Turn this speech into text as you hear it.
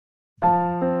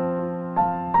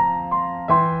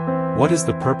What is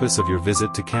the purpose of your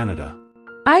visit to Canada?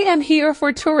 I am here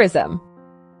for tourism.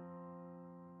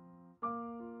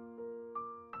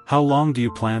 How long do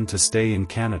you plan to stay in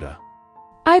Canada?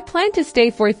 I plan to stay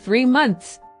for 3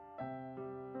 months.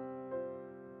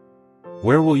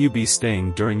 Where will you be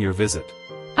staying during your visit?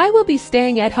 I will be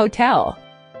staying at hotel.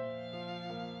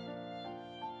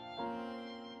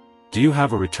 Do you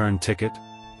have a return ticket?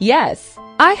 Yes,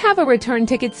 I have a return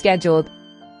ticket scheduled.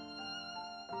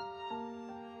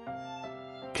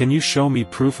 Can you show me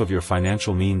proof of your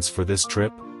financial means for this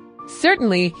trip?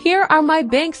 Certainly, here are my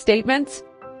bank statements.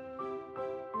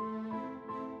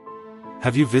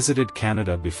 Have you visited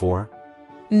Canada before?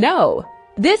 No,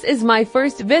 this is my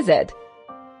first visit.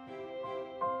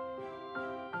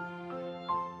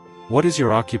 What is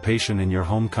your occupation in your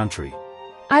home country?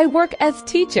 I work as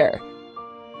teacher.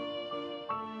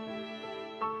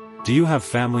 Do you have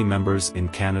family members in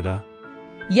Canada?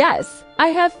 Yes, I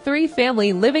have 3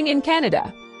 family living in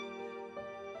Canada.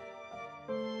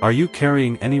 Are you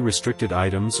carrying any restricted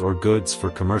items or goods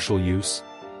for commercial use?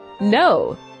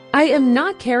 No, I am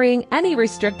not carrying any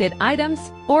restricted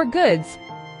items or goods.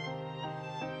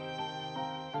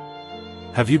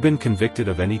 Have you been convicted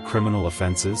of any criminal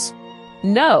offenses?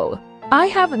 No, I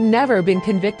have never been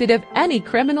convicted of any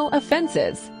criminal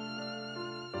offenses.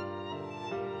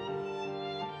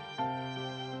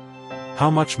 How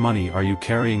much money are you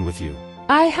carrying with you?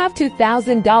 I have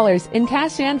 $2,000 in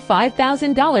cash and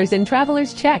 $5,000 in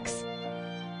traveler's checks.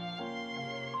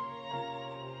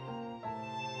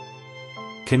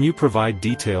 Can you provide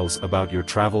details about your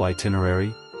travel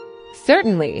itinerary?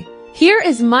 Certainly. Here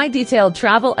is my detailed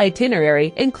travel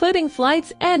itinerary, including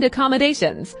flights and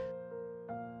accommodations.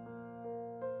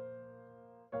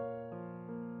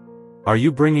 Are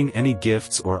you bringing any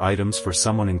gifts or items for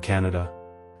someone in Canada?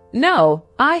 No,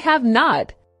 I have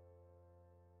not.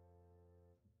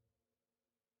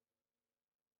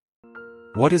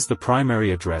 What is the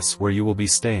primary address where you will be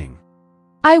staying?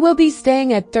 I will be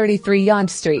staying at 33 Yonge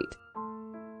Street.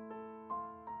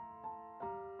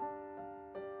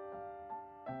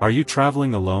 Are you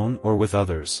traveling alone or with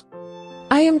others?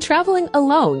 I am traveling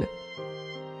alone.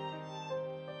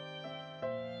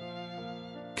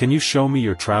 Can you show me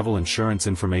your travel insurance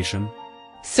information?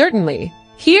 Certainly.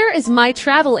 Here is my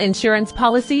travel insurance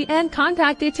policy and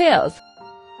contact details.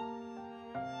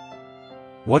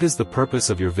 What is the purpose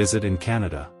of your visit in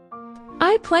Canada?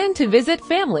 I plan to visit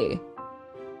family.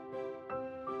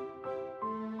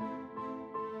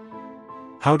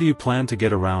 How do you plan to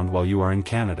get around while you are in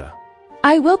Canada?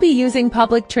 I will be using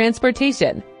public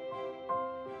transportation.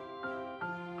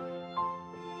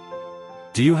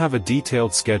 Do you have a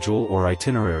detailed schedule or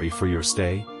itinerary for your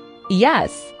stay?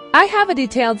 Yes, I have a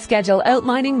detailed schedule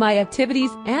outlining my activities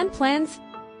and plans.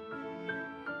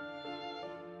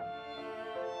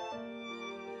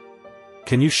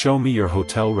 Can you show me your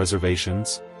hotel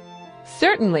reservations?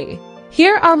 Certainly.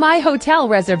 Here are my hotel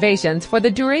reservations for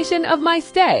the duration of my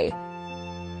stay.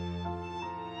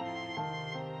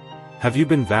 Have you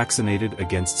been vaccinated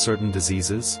against certain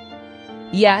diseases?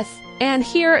 Yes, and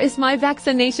here is my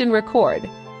vaccination record.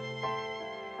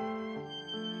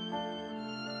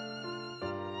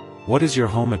 What is your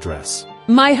home address?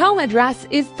 My home address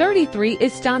is 33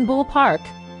 Istanbul Park.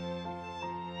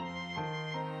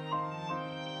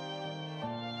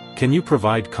 Can you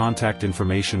provide contact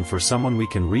information for someone we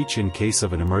can reach in case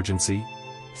of an emergency?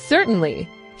 Certainly.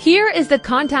 Here is the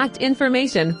contact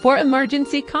information for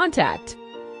emergency contact.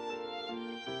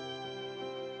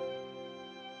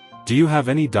 Do you have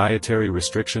any dietary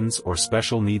restrictions or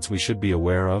special needs we should be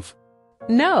aware of?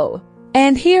 No.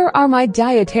 And here are my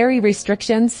dietary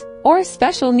restrictions or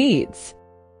special needs.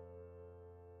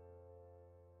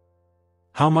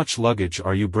 How much luggage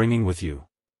are you bringing with you?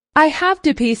 I have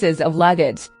 2 pieces of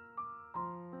luggage.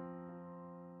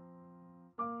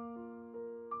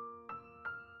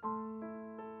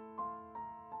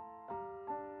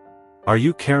 Are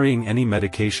you carrying any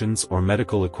medications or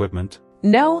medical equipment?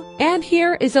 No, and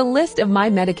here is a list of my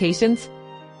medications.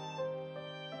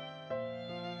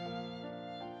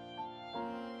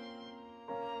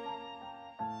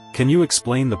 Can you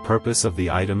explain the purpose of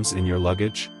the items in your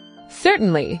luggage?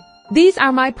 Certainly. These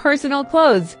are my personal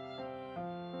clothes.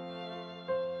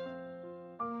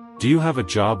 Do you have a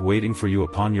job waiting for you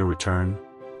upon your return?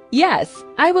 Yes,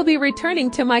 I will be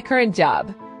returning to my current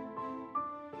job.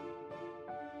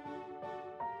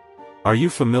 Are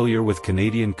you familiar with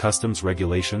Canadian customs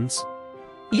regulations?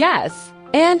 Yes,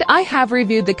 and I have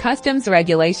reviewed the customs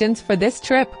regulations for this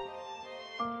trip.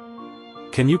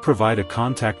 Can you provide a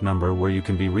contact number where you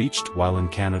can be reached while in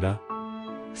Canada?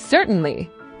 Certainly.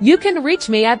 You can reach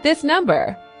me at this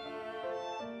number.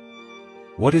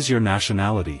 What is your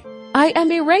nationality? I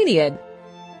am Iranian.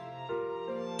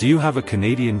 Do you have a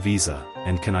Canadian visa,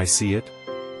 and can I see it?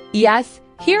 Yes,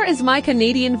 here is my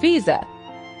Canadian visa.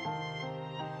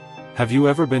 Have you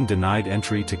ever been denied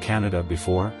entry to Canada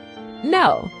before?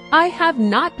 No, I have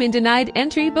not been denied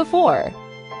entry before.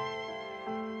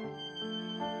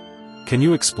 Can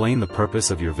you explain the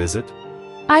purpose of your visit?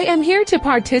 I am here to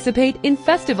participate in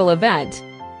festival event.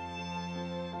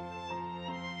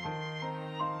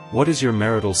 What is your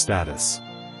marital status?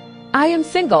 I am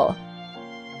single.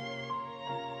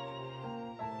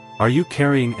 Are you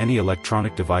carrying any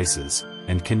electronic devices,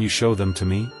 and can you show them to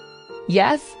me?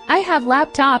 Yes, I have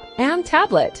laptop and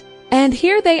tablet. And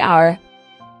here they are.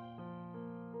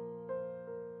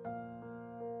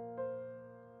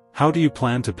 How do you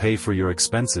plan to pay for your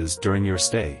expenses during your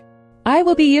stay? I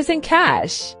will be using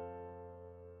cash.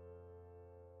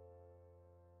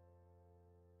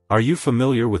 Are you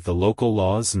familiar with the local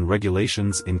laws and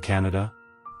regulations in Canada?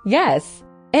 Yes,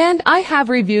 and I have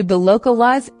reviewed the local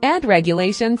laws and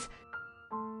regulations.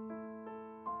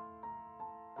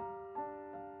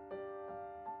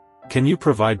 Can you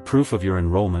provide proof of your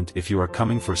enrollment if you are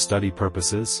coming for study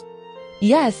purposes?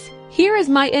 Yes, here is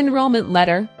my enrollment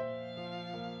letter.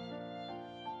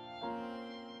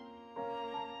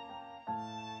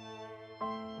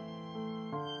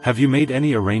 Have you made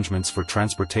any arrangements for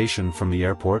transportation from the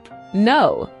airport?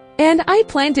 No, and I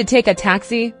plan to take a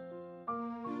taxi.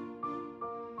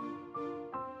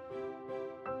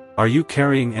 Are you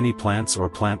carrying any plants or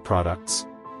plant products?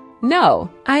 No,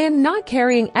 I am not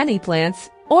carrying any plants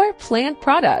or plant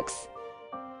products.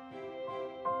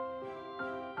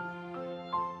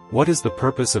 What is the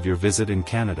purpose of your visit in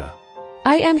Canada?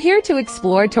 I am here to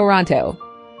explore Toronto.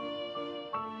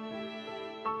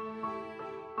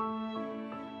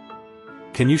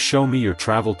 Can you show me your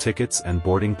travel tickets and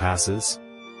boarding passes?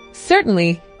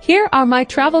 Certainly, here are my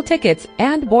travel tickets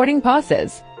and boarding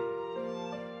passes.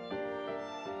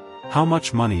 How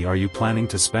much money are you planning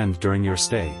to spend during your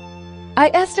stay? I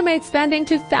estimate spending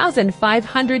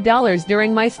 $2,500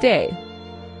 during my stay.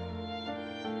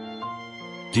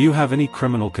 Do you have any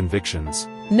criminal convictions?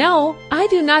 No, I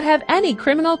do not have any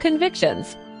criminal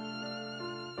convictions.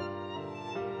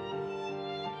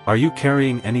 Are you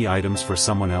carrying any items for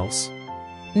someone else?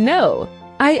 No,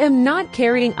 I am not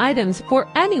carrying items for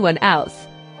anyone else.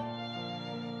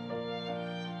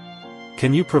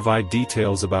 Can you provide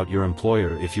details about your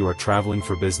employer if you are traveling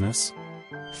for business?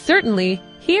 Certainly,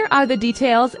 here are the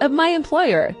details of my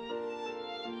employer.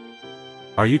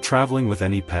 Are you traveling with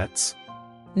any pets?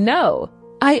 No,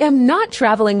 I am not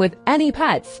traveling with any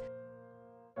pets.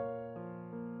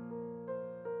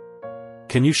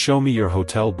 Can you show me your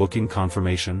hotel booking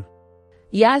confirmation?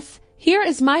 Yes, here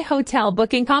is my hotel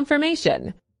booking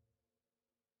confirmation.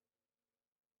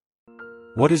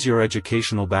 What is your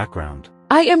educational background?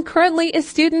 I am currently a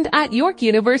student at York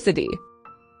University.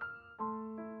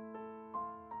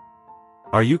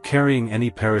 Are you carrying any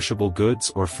perishable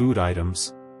goods or food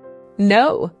items?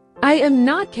 No, I am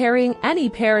not carrying any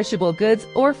perishable goods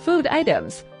or food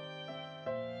items.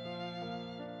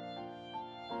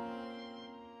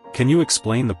 Can you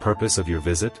explain the purpose of your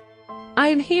visit? I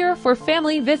am here for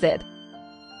family visit.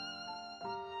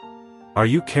 Are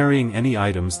you carrying any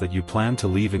items that you plan to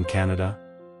leave in Canada?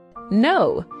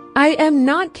 No, I am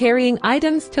not carrying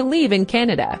items to leave in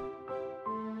Canada.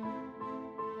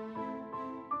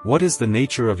 What is the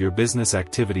nature of your business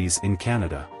activities in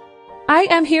Canada? I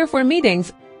am here for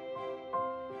meetings.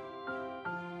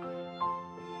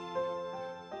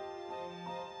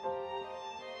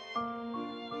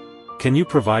 Can you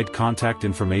provide contact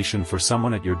information for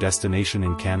someone at your destination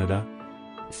in Canada?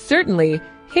 Certainly,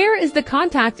 here is the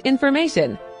contact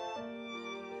information.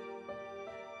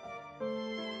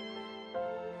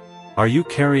 Are you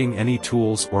carrying any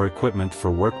tools or equipment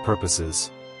for work purposes?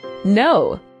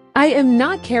 No, I am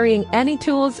not carrying any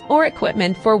tools or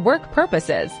equipment for work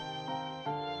purposes.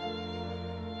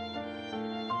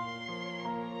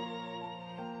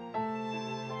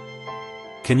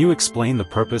 Can you explain the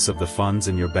purpose of the funds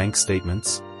in your bank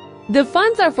statements? The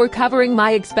funds are for covering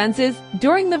my expenses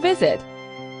during the visit.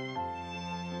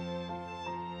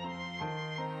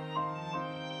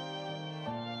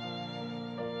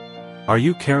 Are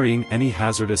you carrying any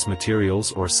hazardous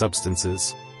materials or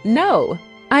substances? No,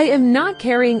 I am not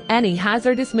carrying any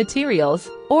hazardous materials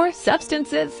or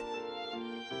substances.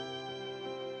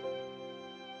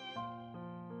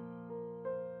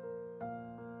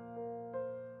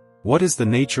 What is the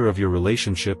nature of your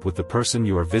relationship with the person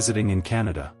you are visiting in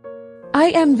Canada?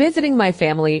 I am visiting my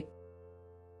family.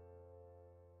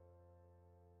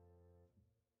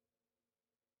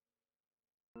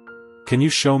 Can you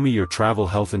show me your travel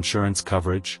health insurance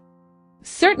coverage?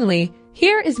 Certainly,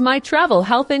 here is my travel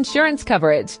health insurance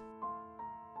coverage.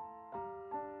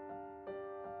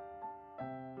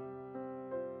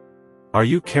 Are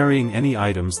you carrying any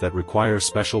items that require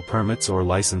special permits or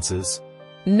licenses?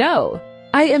 No,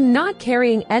 I am not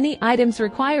carrying any items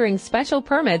requiring special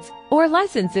permits or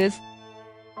licenses.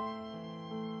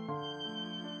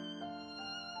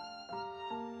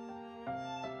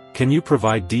 Can you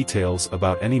provide details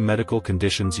about any medical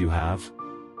conditions you have?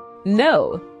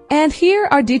 No, and here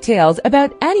are details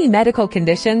about any medical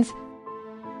conditions.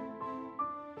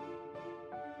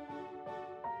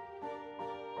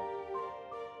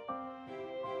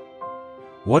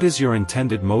 What is your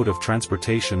intended mode of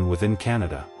transportation within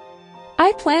Canada?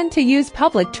 I plan to use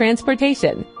public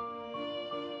transportation.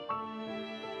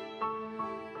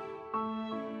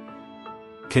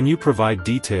 Can you provide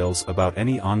details about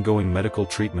any ongoing medical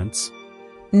treatments?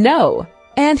 No,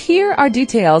 and here are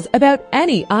details about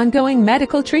any ongoing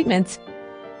medical treatments.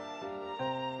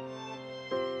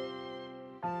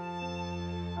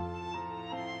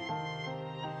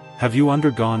 Have you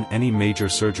undergone any major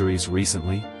surgeries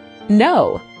recently?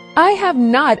 No, I have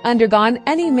not undergone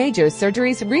any major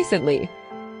surgeries recently.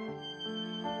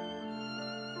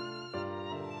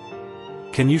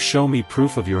 Can you show me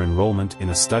proof of your enrollment in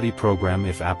a study program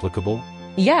if applicable?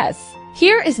 Yes,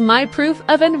 here is my proof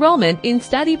of enrollment in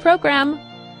study program.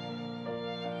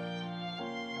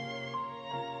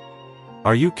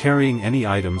 Are you carrying any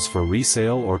items for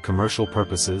resale or commercial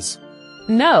purposes?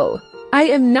 No, I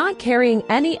am not carrying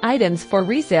any items for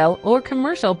resale or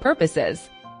commercial purposes.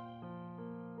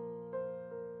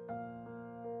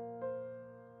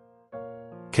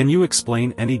 Can you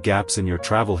explain any gaps in your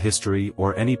travel history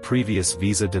or any previous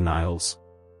visa denials?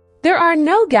 There are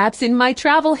no gaps in my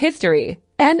travel history,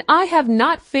 and I have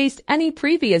not faced any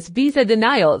previous visa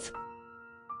denials.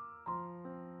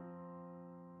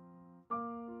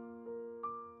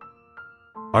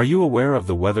 Are you aware of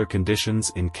the weather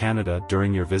conditions in Canada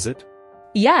during your visit?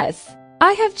 Yes,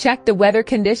 I have checked the weather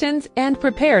conditions and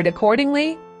prepared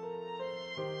accordingly.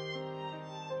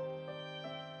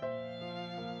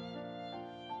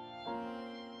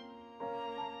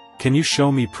 Can you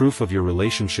show me proof of your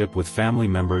relationship with family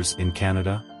members in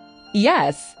Canada?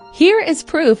 Yes, here is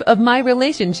proof of my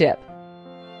relationship.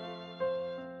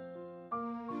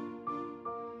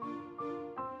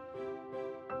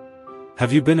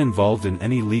 Have you been involved in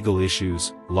any legal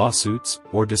issues, lawsuits,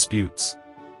 or disputes?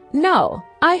 No,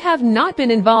 I have not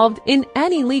been involved in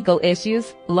any legal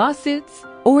issues, lawsuits,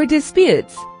 or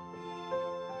disputes.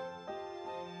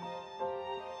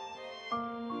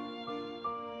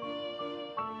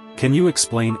 Can you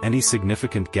explain any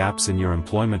significant gaps in your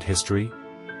employment history?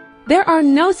 There are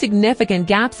no significant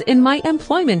gaps in my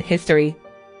employment history.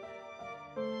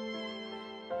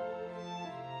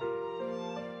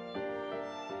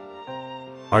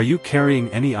 Are you carrying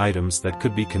any items that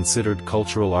could be considered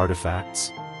cultural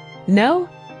artifacts? No,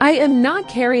 I am not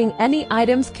carrying any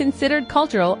items considered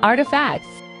cultural artifacts.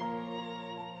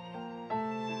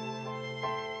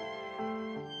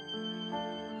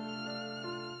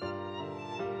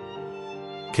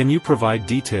 Can you provide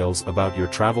details about your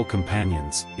travel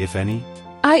companions, if any?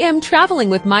 I am traveling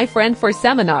with my friend for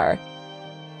seminar.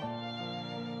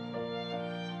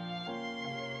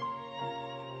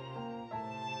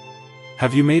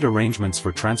 Have you made arrangements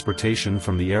for transportation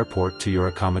from the airport to your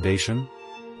accommodation?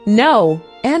 No,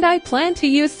 and I plan to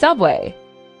use subway.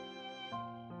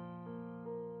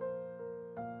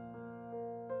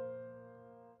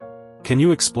 Can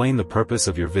you explain the purpose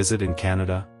of your visit in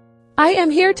Canada? I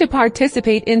am here to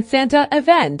participate in Santa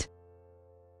event.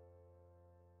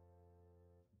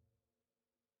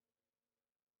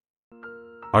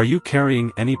 Are you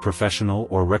carrying any professional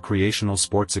or recreational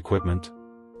sports equipment?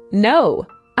 No,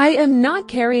 I am not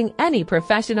carrying any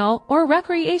professional or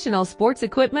recreational sports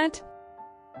equipment.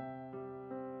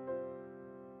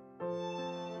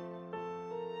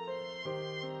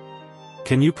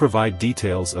 Can you provide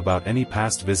details about any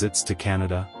past visits to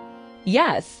Canada?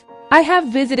 Yes, I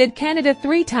have visited Canada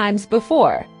 3 times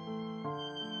before.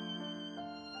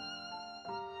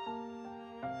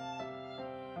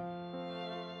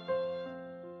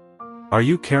 Are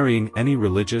you carrying any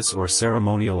religious or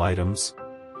ceremonial items?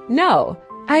 No,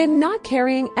 I am not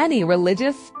carrying any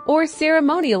religious or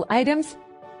ceremonial items.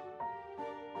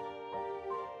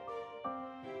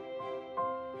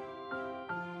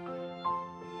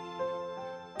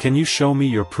 Can you show me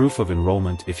your proof of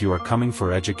enrollment if you are coming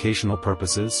for educational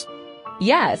purposes?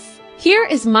 Yes, here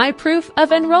is my proof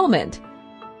of enrollment.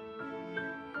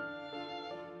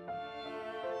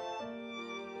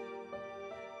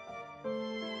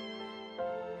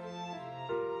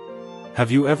 Have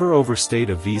you ever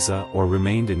overstayed a visa or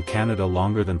remained in Canada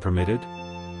longer than permitted?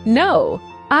 No,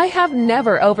 I have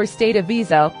never overstayed a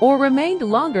visa or remained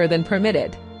longer than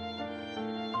permitted.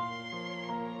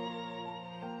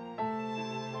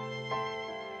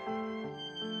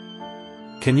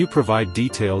 Can you provide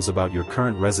details about your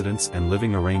current residence and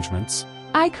living arrangements?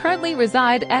 I currently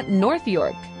reside at North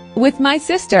York with my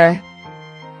sister.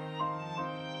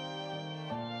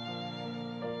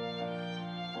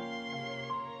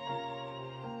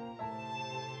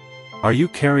 Are you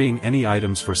carrying any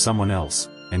items for someone else,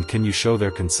 and can you show their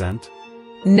consent?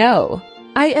 No,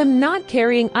 I am not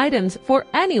carrying items for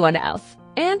anyone else,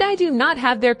 and I do not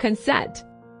have their consent.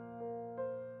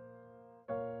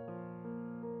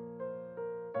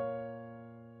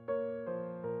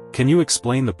 Can you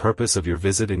explain the purpose of your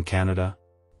visit in Canada?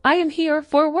 I am here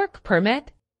for work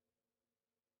permit.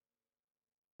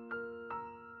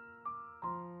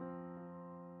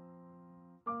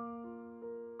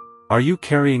 Are you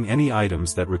carrying any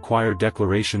items that require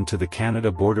declaration to the Canada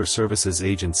Border Services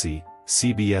Agency,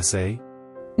 CBSA?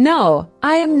 No,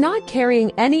 I am not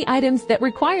carrying any items that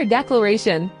require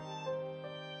declaration.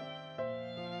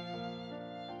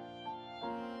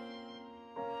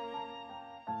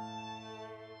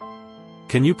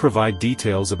 Can you provide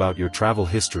details about your travel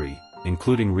history,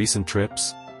 including recent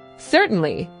trips?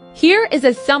 Certainly. Here is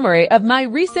a summary of my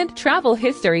recent travel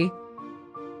history.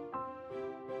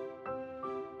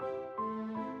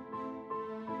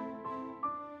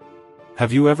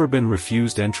 Have you ever been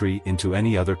refused entry into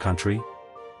any other country?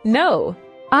 No,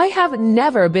 I have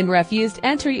never been refused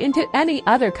entry into any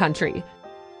other country.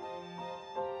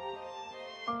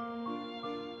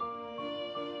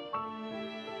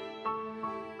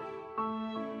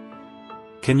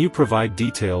 Can you provide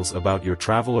details about your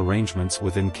travel arrangements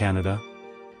within Canada?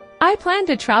 I plan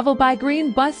to travel by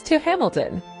green bus to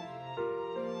Hamilton.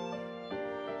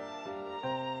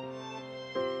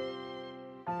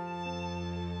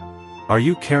 Are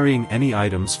you carrying any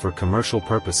items for commercial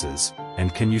purposes,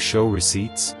 and can you show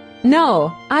receipts?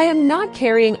 No, I am not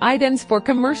carrying items for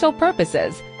commercial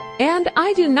purposes, and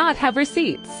I do not have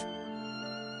receipts.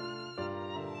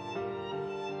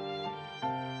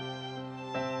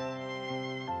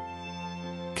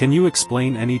 Can you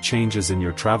explain any changes in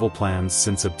your travel plans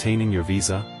since obtaining your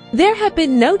visa? There have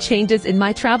been no changes in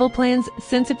my travel plans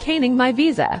since obtaining my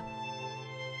visa.